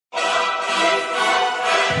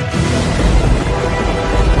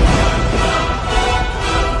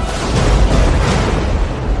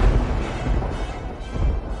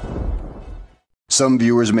Some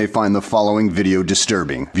viewers may find the following video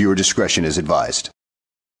disturbing. Viewer discretion is advised.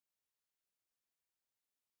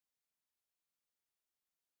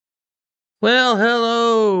 Well,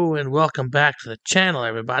 hello, and welcome back to the channel,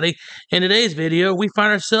 everybody. In today's video, we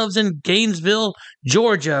find ourselves in Gainesville,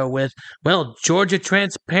 Georgia, with, well, Georgia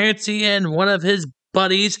Transparency and one of his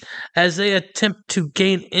buddies as they attempt to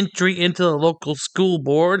gain entry into the local school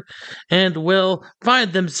board and will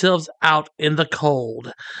find themselves out in the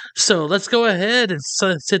cold. So let's go ahead and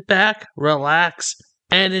sit back, relax,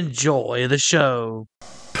 and enjoy the show.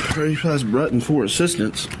 Pretty fast button for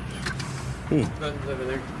assistance. Button's over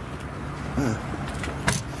there.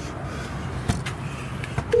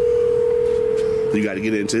 You got to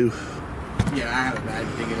get in too. Yeah, I have a badge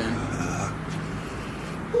to get in.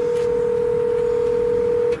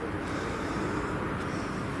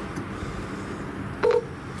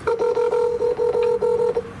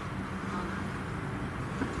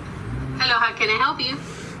 Hello, how can I help you?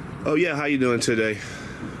 Oh yeah, how you doing today?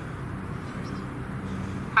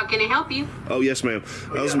 How can I help you? Oh yes, ma'am.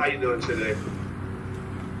 How you doing today?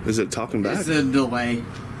 Is it talking back? It's a delay.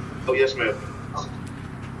 Oh yes, ma'am.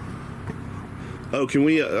 Oh, can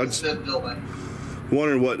we? It's a delay.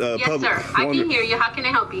 Wondering what Yes, public. sir. I can hear you. How can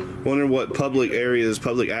I help you? Wondering what public areas,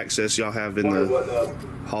 public access y'all have in the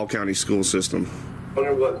Hall County school system.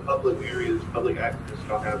 Wonder what public areas, public access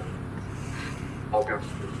y'all have. All kinds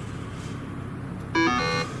of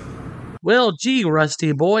Well, gee,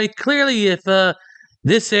 Rusty boy, clearly if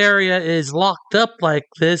this area is locked up like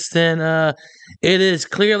this, then it is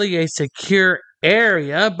clearly a secure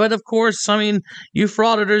area. But of course, I mean, you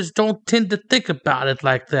frauditors don't tend to think about it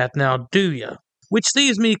like that now, do you? Which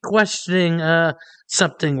leaves me questioning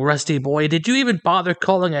something, Rusty boy. Did you even bother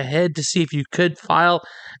calling ahead to see if you could file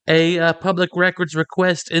a public records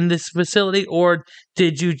request in this facility, or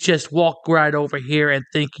did you just walk right over here and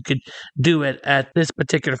think you could do it at this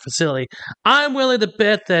particular facility? I'm willing to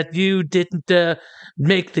bet that you didn't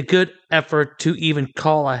make the good effort to even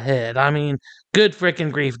call ahead. I mean, good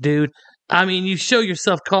frickin' grief, dude. I mean, you show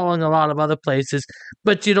yourself calling a lot of other places,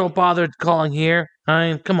 but you don't bother calling here. I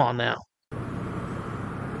mean, come on now.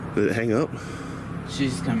 Did it hang up?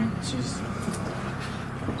 She's coming. She's.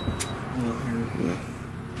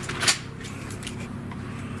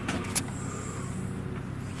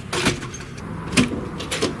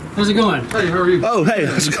 How's it going? Hey, how are you? Oh, hey,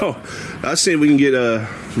 let's go. I see if we can get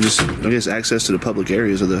just I guess access to the public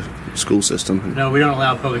areas of the school system. No, we don't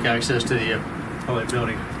allow public access to the public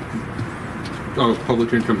building. Oh, public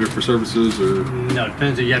can come here for services, or No, it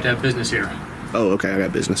depends. You have to have business here. Oh, okay, I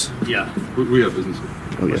got business. Yeah, we have business.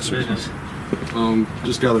 Oh yes, sir. business.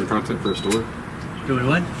 Just gathering content for a store. Doing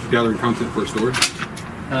what? Gathering content for a store.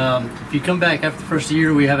 If you come back after the first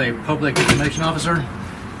year, we have a public information officer.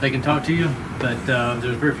 They can talk to you, but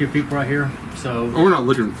there's very few people right here. So Oh, we're not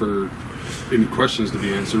looking for any questions to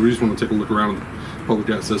be answered. We just want to take a look around public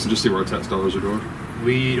access and just see where our tax dollars are going.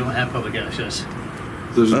 we don't have public access.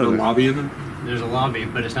 There's a Okay. lobby in there. There's a lobby,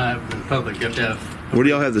 but it's not open to the public. You have to have Where do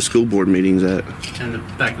y'all have the school board meetings at? in the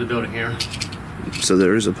back of the building here. So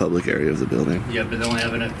there is a public area of the building. Yeah, but they only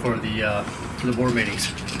have it for the board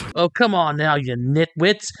meetings. Oh, come on now, you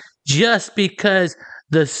nitwits. Just because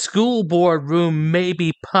the school board room may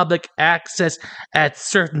be public access at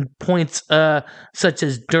certain points, such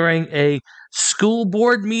as during a school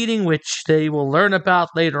board meeting, which they will learn about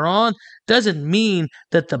later on, doesn't mean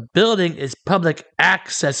that the building is public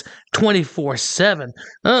access 24/7.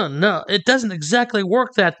 Oh, no, it doesn't exactly work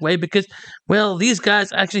that way because, well, these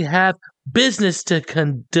guys actually have business to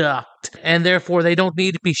conduct, and therefore they don't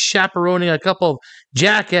need to be chaperoning a couple of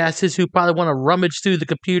jackasses who probably want to rummage through the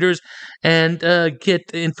computers and get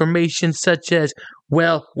information such as,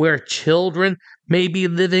 well, where children may be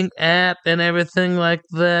living at and everything like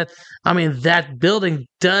that. I mean, that building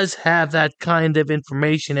does have that kind of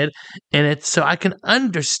information in it, so I can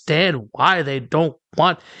understand why they don't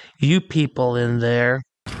want you people in there.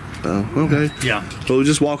 Oh, okay. Yeah. Well, we'll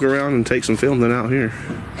just walk around and take some film then out here.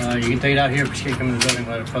 You can take it out here, but you can't come in the building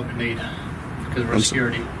without a public need because we're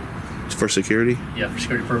security. For security? Yeah, for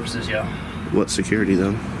security purposes, yeah. What security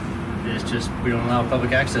though? It's just we don't allow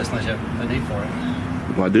public access unless you have a need for it.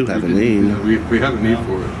 Well, I do have a need. Yeah, we have a need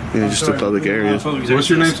for it. Yeah, just the public areas. What's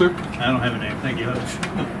your name, sir? I don't have a name. Thank you.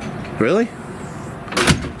 Really?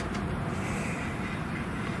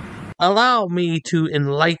 Allow me to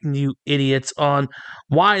enlighten you idiots on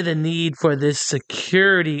why the need for this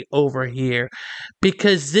security over here.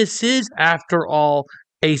 Because this is, after all,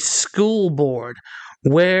 a school board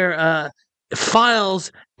where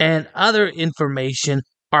files and other information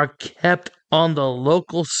are kept on the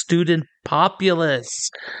local student populace.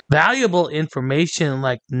 Valuable information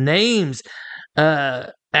like names,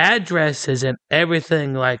 addresses and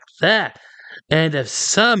everything like that. And if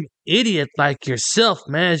some idiot like yourself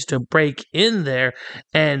managed to break in there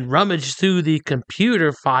and rummage through the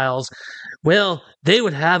computer files, well, they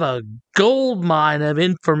would have a gold mine of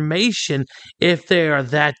information if they are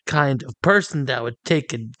that kind of person that would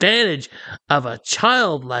take advantage of a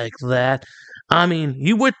child like that. I mean,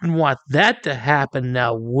 you wouldn't want that to happen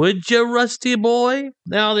now, would you, Rusty boy?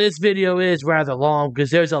 Now, this video is rather long because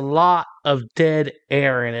there's a lot of dead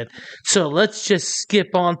air in it. So let's just skip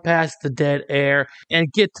on past the dead air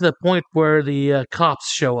and get to the point where the cops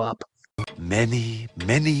show up. Many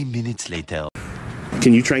minutes later.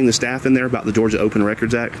 Can you train the staff in there about the Georgia Open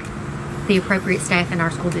Records Act? The appropriate staff in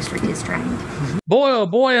our school district is trained. Boy, oh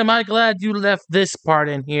boy, am I glad you left this part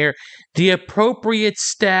in here. The appropriate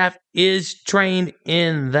staff is trained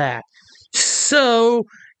in that. So,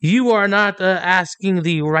 you are not asking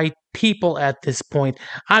the right people at this point.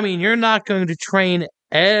 I mean, you're not going to train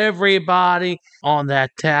everybody on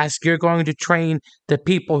that task. You're going to train the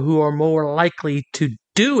people who are more likely to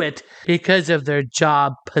do it because of their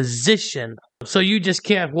job position. So you just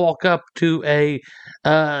can't walk up to a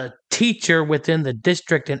teacher within the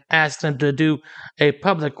district and ask them to do a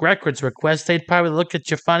public records request. They'd probably look at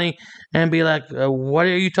you funny and be like, what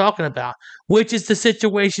are you talking about? Which is the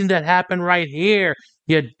situation that happened right here,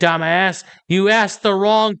 you dumbass. You asked the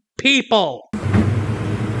wrong people. Good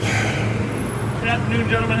afternoon,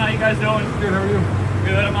 gentlemen. How you guys doing? Good, how are you?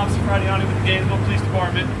 Good. I'm Officer Friday on with the Gainesville Police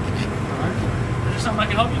Department. All right. Is there something I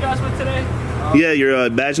can help you guys with today? Yeah, your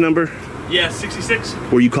badge number? Yeah, 66.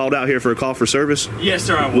 Were you called out here for a call for service? Yes,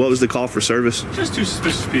 sir, I was. What was the call for service? Just two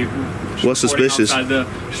suspicious people. What's suspicious?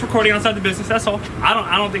 Just recording outside the business, that's all.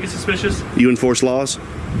 I don't think it's suspicious. You enforce laws?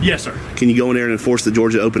 Yes, sir. Can you go in there and enforce the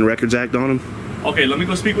Georgia Open Records Act on them? Okay, let me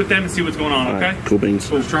go speak with them and see what's going on, All okay? right, cool beans.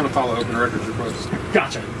 So I was trying to file an open records request.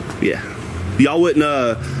 Gotcha. Yeah. Y'all wouldn't,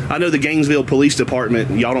 I know the Gainesville Police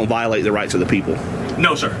Department, y'all don't violate the rights of the people.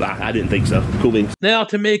 No, sir. I didn't think so. Cool beans. Now,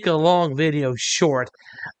 to make a long video short,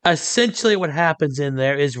 essentially what happens in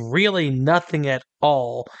there is really nothing at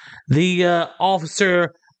all. The officer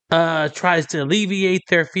tries to alleviate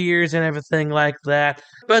their fears and everything like that,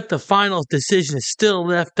 but the final decision is still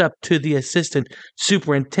left up to the assistant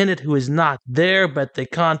superintendent, who is not there, but they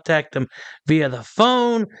contact him via the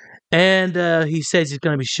phone, and he says he's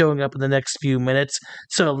going to be showing up in the next few minutes.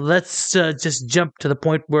 So let's just jump to the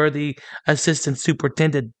point where the assistant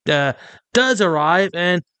superintendent does arrive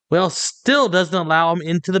and, well, still doesn't allow him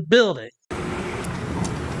into the building.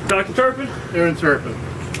 Dr. Turpin? Aaron Turpin.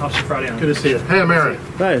 Officer Friday on. Good to see you. Hey, I'm Aaron.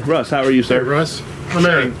 Hey, Russ, how are you, sir? Hey, Russ. I'm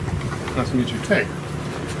Aaron. Nice to meet you. Hey.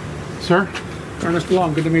 Sir? Ernest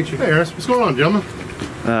Long, good to meet you. Hey, Ernest. What's going on,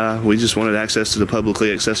 gentlemen? We just wanted access to the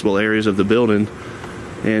publicly accessible areas of the building,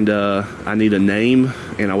 and I need a name,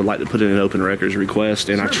 and I would like to put in an open records request.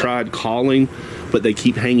 And I tried calling, but they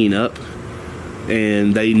keep hanging up,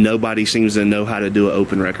 and nobody seems to know how to do an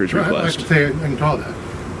open records request. I can call that.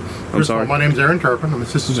 I'm sorry. My name's Aaron Turpin. I'm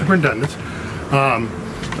assistant superintendent.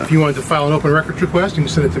 If you wanted to file an open records request, you can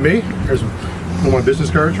send it to me. Here's one of my business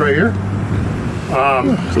cards right here.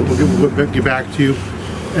 So we'll get back to you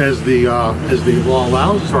as the law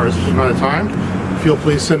allows, as far as the amount of time. If you'll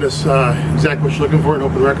please send us exactly what you're looking for, an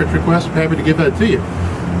open records request. I'm happy to give that to you.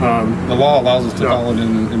 The law allows us to file it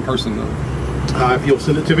in person, though. If you'll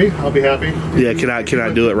send it to me, I'll be happy. Yeah, can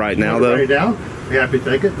I do it right now, though? Write it down. Be happy to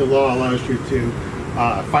take it. The law allows you to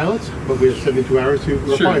file it, but we have 72 hours to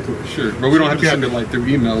reply to it. Sure, but we don't have to send it like through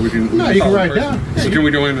email. We can. No, you can write it down. So can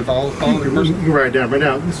we go in and file it in person? You can write it down right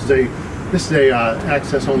now. This is a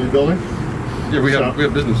access only building. Yeah, we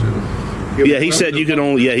have business here. Yeah, he said you can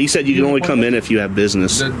only. Yeah, he said you can only come in if you have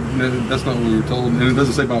business. That's not what we were told, and it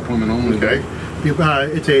doesn't say by appointment only. Okay,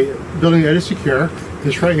 it's a building that is secure.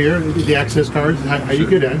 This right here, the access cards, how you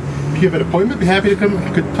get in. If you have an appointment, be happy to come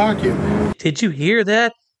talk to you. Did you hear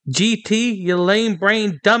that? GT, you lame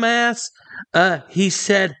brain dumbass. He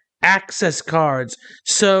said access cards.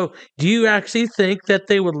 So, do you actually think that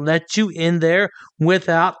they would let you in there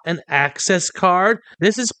without an access card?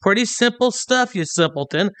 This is pretty simple stuff, you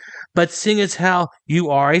simpleton. But seeing as how you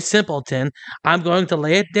are a simpleton, I'm going to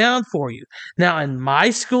lay it down for you. Now, in my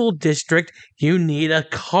school district, you need a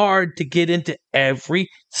card to get into every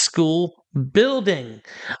school building,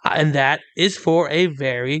 and that is for a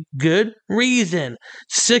very good reason: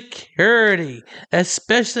 security,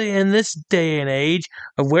 especially in this day and age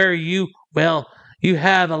of where you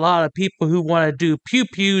have a lot of people who want to do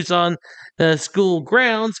pew-pews on the school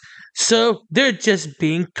grounds, so they're just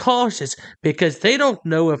being cautious because they don't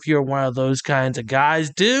know if you're one of those kinds of guys,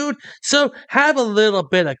 dude. So have a little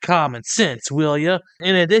bit of common sense, will you?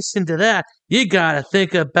 In addition to that, you gotta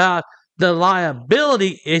think about the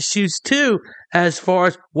liability issues too, as far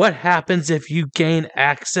as what happens if you gain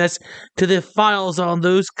access to the files on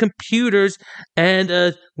those computers,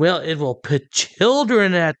 and well, it will put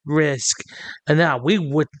children at risk. And now we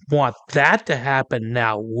wouldn't want that to happen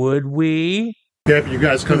now, would we? Yeah, you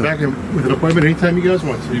guys come back with an appointment anytime you guys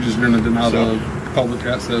want. So you're just going to deny the public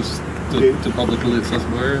access to publicly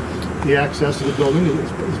accessible areas? The access to the building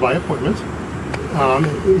is by appointment.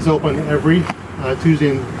 It's open every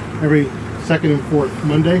Tuesday and every second and fourth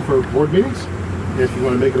Monday for board meetings. If you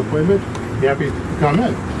want to make an appointment, you're happy to come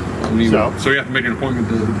in. So you have to make an appointment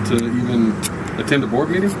to even attend a board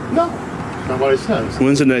meeting? No, that's not what it says.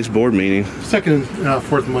 When's the next board meeting? Second and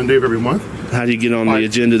fourth Monday of every month. How do you get on the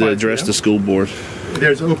agenda to address the school board?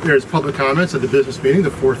 There's public comments at the business meeting,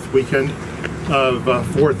 the fourth weekend of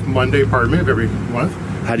fourth Monday, of every month.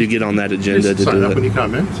 How do you get on that agenda to do sign up it? when you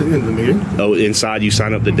come in, to the end of the meeting. Oh, inside you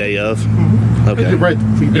sign up the day of? Mm-hmm. Okay. Right,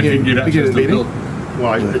 beginning of the meeting.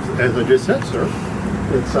 Well, as I just said, sir,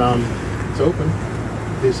 it's open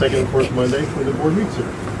the second and fourth Monday when the board meets here.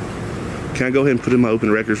 Can I go ahead and put in my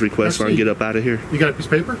open records request so I can get up out of here? You got a piece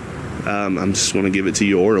of paper? I'm just want to give it to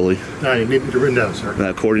you orally. No, you need it written down, sir.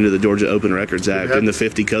 According to the Georgia Open Records Act, in the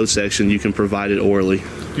 50 code section, you can provide it orally.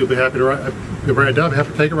 You'll be happy to write it down. I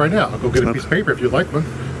have to take it right now. I'll go get a piece of paper if you'd like one.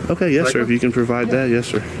 Okay, yes, sir. If you can provide that, yes,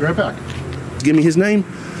 sir. Be right back. Give me his name.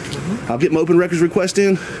 I'll get my open records request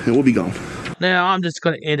in, and we'll be gone. Now, I'm just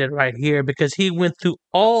going to end it right here because he went through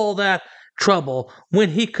all that trouble when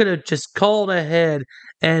he could have just called ahead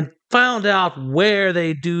and found out where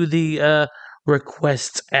they do the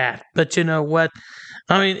requests at. But you know what?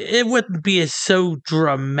 I mean, it wouldn't be so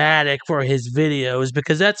dramatic for his videos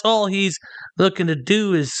because that's all he's looking to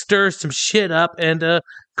do is stir some shit up and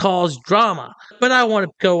cause drama. But I want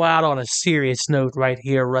to go out on a serious note right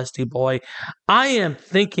here, Rusty Boy. I am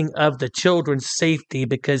thinking of the children's safety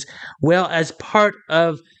because, well, as part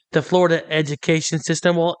of the Florida education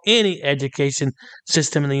system, well, any education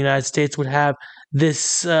system in the United States would have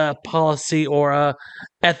this policy or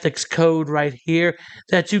ethics code right here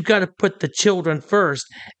that you've got to put the children first.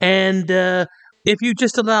 And if you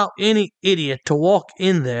just allow any idiot to walk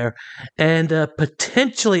in there and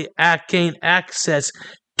potentially gain access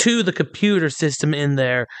to the computer system in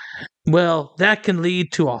there, well, that can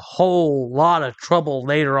lead to a whole lot of trouble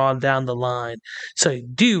later on down the line. So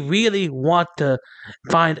do you really want to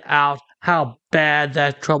find out how bad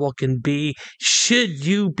that trouble can be? Should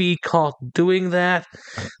you be caught doing that?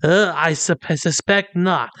 I suspect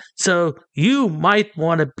not. So you might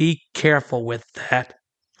want to be careful with that.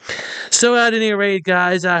 So at any rate,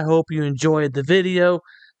 guys, I hope you enjoyed the video.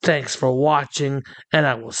 Thanks for watching, and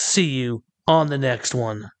I will see you on the next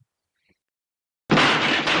one.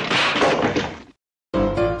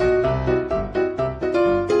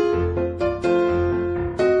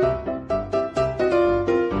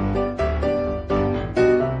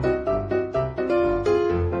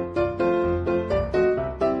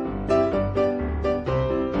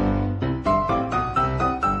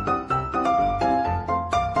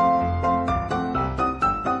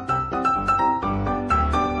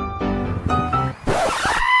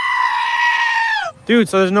 Dude,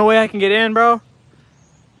 so there's no way I can get in, bro?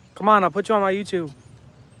 Come on, I'll put you on my YouTube.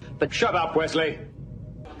 But shut up, Wesley.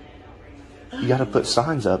 You gotta put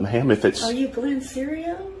signs up, ma'am, if it's... Are you Glenn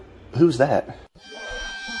Serio? Who's that?